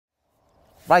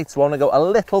Right, so I want to go a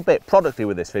little bit producty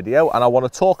with this video, and I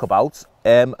want to talk about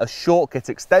a short kit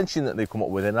extension that they've come up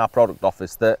with in our product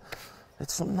office that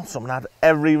it's not something I'd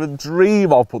ever even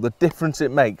dream of, but the difference it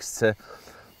makes to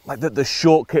like the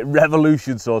short kit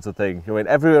revolution sort of thing. I mean,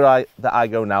 everywhere that I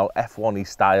go now, F1-y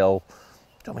style,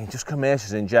 I mean, just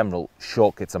commercials in general,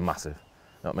 short kits are massive.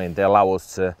 You know what I mean? They allow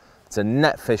us to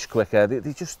net fish quicker.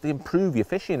 They improve your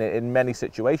fishing in many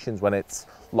situations when it's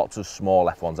lots of small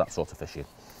F1s, that sort of fishing.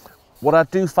 What I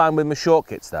do find with my short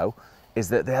kits though, is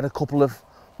that they had a couple of,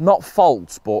 not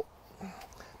faults, but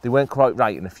they weren't quite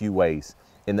right in a few ways.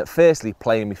 In that, firstly,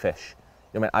 playing me fish.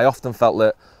 I mean, I often felt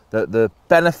that the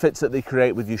benefits that they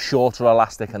create with your shorter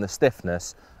elastic and the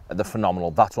stiffness, they're phenomenal.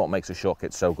 That's what makes a short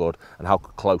kit so good, and how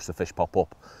close the fish pop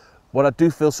up. What I do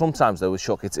feel sometimes though with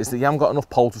short kits is that you haven't got enough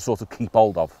pole to sort of keep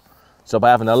hold of. So by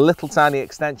having a little tiny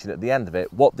extension at the end of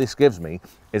it, what this gives me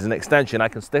is an extension I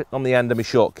can stick on the end of my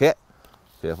short kit.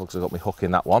 Careful, because I've got my hook in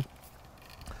that one.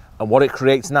 And what it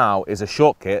creates now is a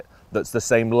short kit that's the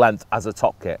same length as a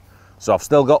top kit. So I've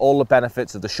still got all the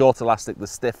benefits of the short elastic, the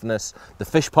stiffness, the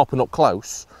fish popping up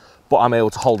close, but I'm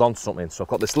able to hold on to something. So I've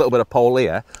got this little bit of pole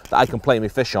here that I can play my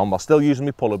fish on while still using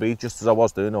my puller bead, just as I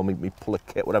was doing, or my puller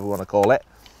kit, whatever you want to call it.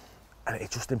 And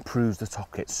it just improves the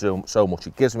top kit so much.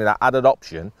 It gives me that added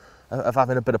option of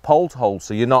having a bit of pole to hold,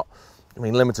 so you're not, I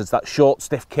mean, limited to that short,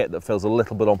 stiff kit that feels a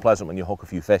little bit unpleasant when you hook a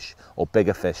few fish or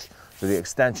bigger fish. So the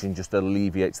extension just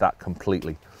alleviates that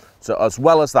completely. So as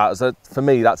well as that, for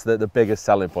me, that's the biggest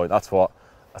selling point. That's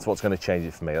what's going to change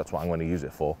it for me. That's what I'm going to use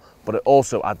it for. But it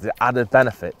also adds the added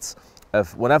benefits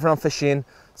of whenever I'm fishing,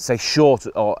 say short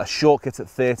or a short kit at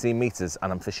 13 meters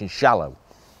and I'm fishing shallow.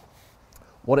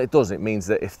 What it does, it means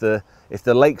that if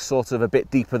the lake's sort of a bit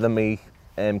deeper than me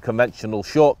conventional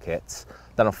short kits,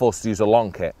 then I'm forced to use a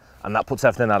long kit, and that puts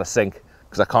everything out of sync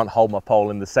because I can't hold my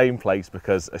pole in the same place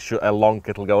because a long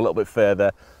kit will go a little bit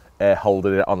further,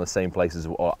 holding it on the same place as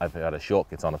what I've had a short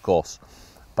kit on, of course.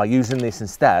 By using this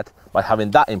instead, by having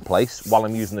that in place while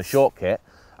I'm using the short kit,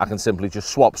 I can simply just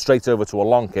swap straight over to a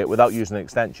long kit without using an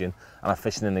extension, and I'm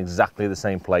fishing in exactly the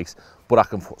same place, but I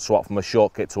can swap from a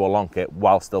short kit to a long kit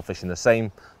while still fishing the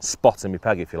same spot in my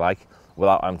peg, if you like,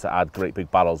 without having to add great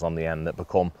big barrels on the end that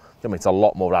become, I mean, it's a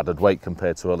lot more added weight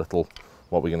compared to a little,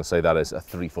 what we're going to say that is, a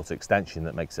 3-foot extension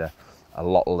that makes a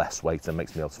lot less weight and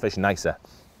makes me able to fish nicer.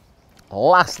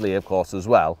 Lastly, of course, as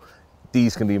well,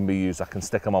 these can even be used, I can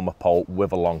stick them on my pole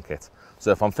with a long kit.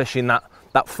 So if I'm fishing that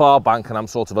far bank and I'm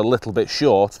sort of a little bit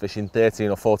short, fishing 13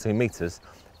 or 14 meters,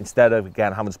 instead of,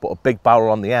 again, having to put a big barrel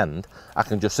on the end, I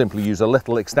can just simply use a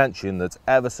little extension that's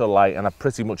ever so light, and I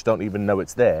pretty much don't even know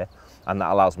it's there, and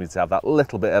that allows me to have that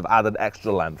little bit of added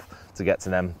extra length to get to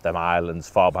them islands,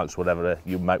 far banks, whatever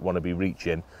you might want to be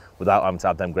reaching, without having to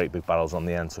have them great big barrels on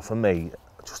the end. So for me,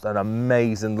 just an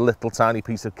amazing little tiny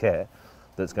piece of kit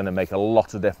that's going to make a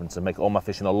lot of difference and make all my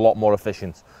fishing a lot more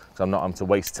efficient, so I'm not having to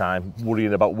waste time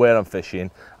worrying about where I'm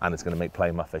fishing, and it's going to make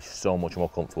playing my fish so much more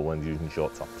comfortable when using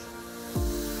short tops.